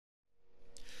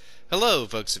Hello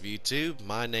folks of YouTube,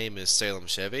 my name is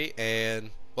Salemchevy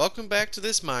and welcome back to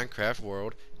this Minecraft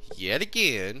world yet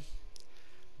again.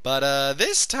 But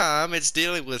this time it's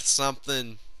dealing with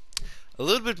something a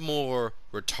little bit more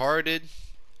retarded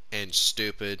and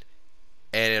stupid,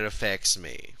 and it affects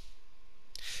me.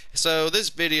 So this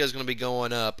video is going to be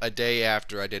going up a day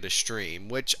after I did a stream,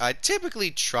 which I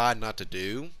typically try not to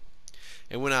do,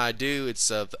 and when I do it's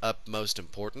of the utmost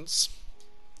importance.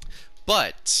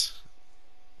 But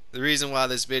the reason why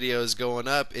this video is going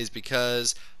up is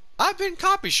because I've been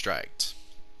copy striked.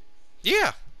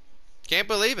 Yeah, can't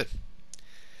believe it.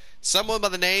 Someone by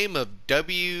the name of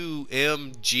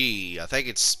WMG, I think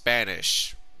it's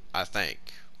Spanish,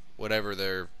 whatever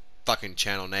their fucking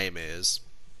channel name is,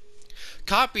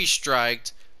 copy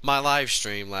striked my live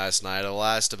stream last night of The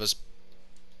Last of Us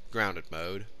Grounded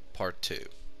Mode, Part 2.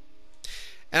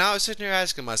 And I was sitting here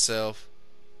asking myself,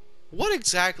 what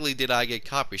exactly did I get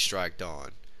copy striked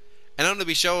on? And I'm going to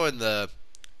be showing the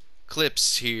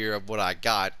clips here of what I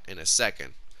got in a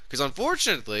second. Because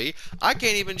unfortunately, I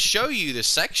can't even show you the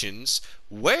sections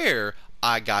where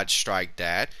I got striked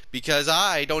at, because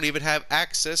I don't even have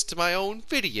access to my own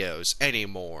videos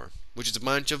anymore, which is a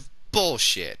bunch of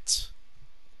bullshit.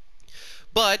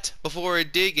 But before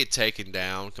it did get taken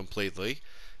down completely,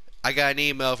 I got an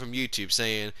email from YouTube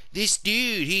saying, this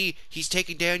dude, he's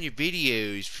taking down your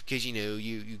videos because,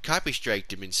 you copy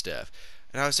striked him and stuff.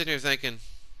 And I was sitting there thinking,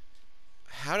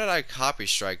 how did I copy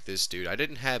strike this dude? I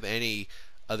didn't have any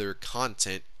other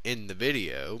content in the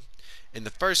video in the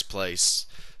first place.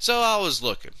 So I was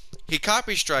looking. He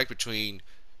copy striked between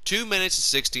 2 minutes and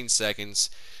 16 seconds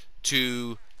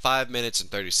to 5 minutes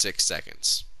and 36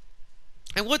 seconds.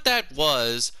 And what that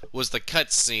was the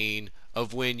cutscene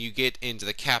of when you get into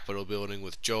the Capitol building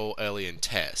with Joel, Ellie, and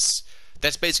Tess.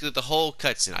 That's basically the whole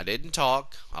cutscene. I didn't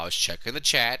talk. I was checking the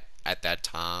chat at that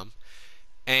time.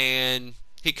 And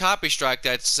he copy striked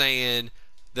that saying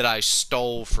that I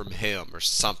stole from him or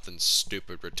something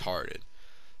stupid retarded.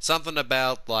 Something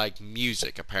about like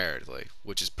music apparently,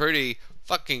 which is pretty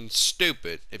fucking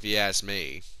stupid if you ask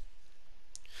me.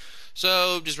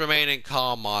 So just remaining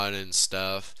calm on it and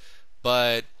stuff,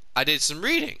 but I did some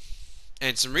reading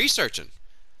and some researching.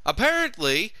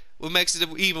 Apparently, what makes it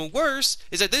even worse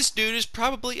is that this dude is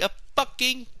probably a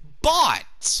fucking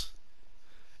bot.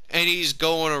 And he's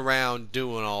going around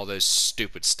doing all this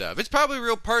stupid stuff. It's probably a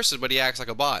real person, but he acts like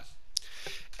a bot.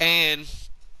 And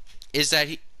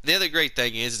the other great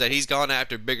thing is that he's gone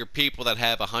after bigger people that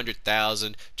have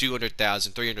 100,000,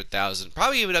 200,000, 300,000,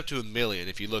 probably even up to 1 million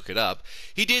if you look it up.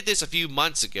 He did this a few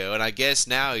months ago, and I guess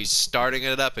now he's starting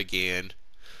it up again,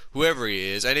 whoever he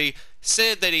is. And he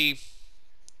said that he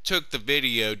took the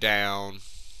video down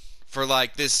for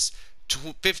like this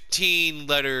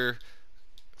 15-letter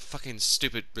fucking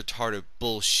stupid retarded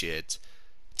bullshit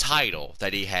title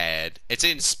that he had. It's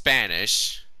in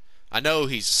Spanish. I know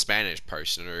he's a Spanish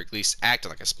person, or at least acted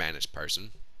like a Spanish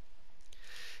person,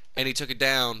 and he took it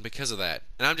down because of that.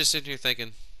 And I'm just sitting here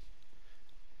thinking,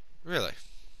 really?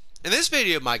 And this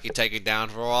video might get taken down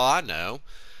for all I know,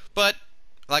 but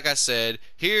like I said,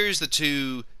 here's the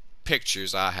two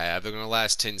pictures I have. They're going to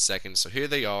last 10 seconds, so here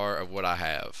they are of what I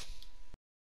have.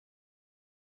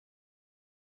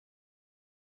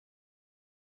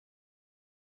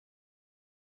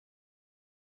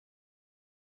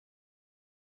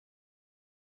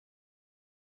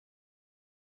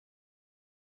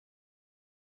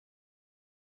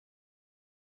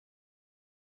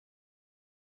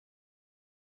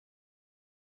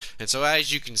 And so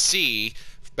as you can see,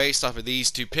 based off of these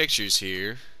two pictures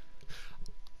here,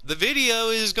 the video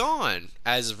is gone.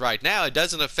 As of right now, it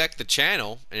doesn't affect the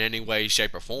channel in any way,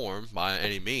 shape, or form by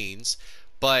any means,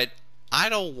 but I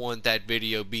don't want that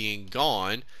video being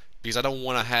gone because I don't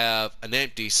want to have an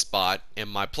empty spot in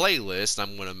my playlist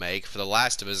I'm going to make for The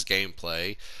Last of Us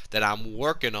gameplay that I'm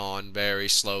working on very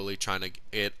slowly trying to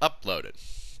get uploaded.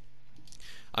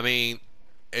 I mean,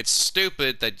 it's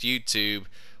stupid that YouTube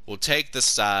will take the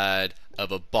side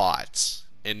of a bot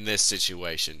in this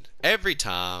situation every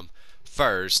time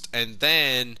first, and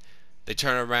then they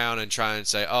turn around and try and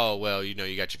say, oh well, you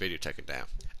got your video taken down.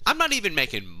 I'm not even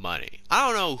making money. I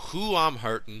don't know who I'm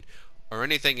hurting or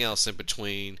anything else in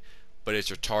between, but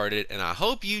it's retarded, and I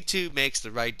hope YouTube makes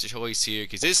the right choice here,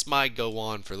 because this might go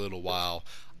on for a little while.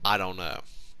 I don't know,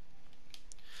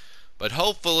 but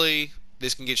hopefully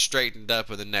this can get straightened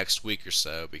up in the next week or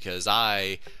so, because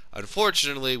I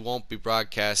unfortunately won't be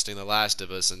broadcasting The Last of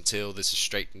Us until this is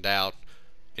straightened out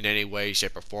in any way,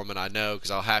 shape, or form. And I know because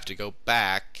I'll have to go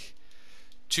back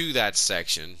to that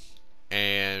section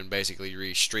and basically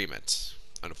restream it,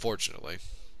 unfortunately.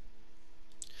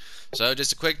 So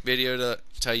just a quick video to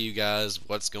tell you guys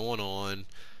what's going on.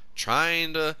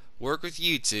 Trying to work with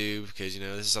YouTube because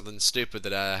this is something stupid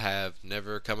that I have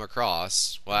never come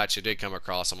across. Well, I actually did come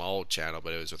across on my old channel,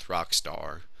 but it was with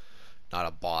Rockstar, not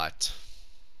a bot.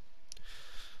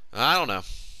 I don't know.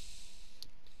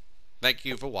 Thank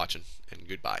you for watching, and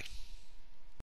goodbye.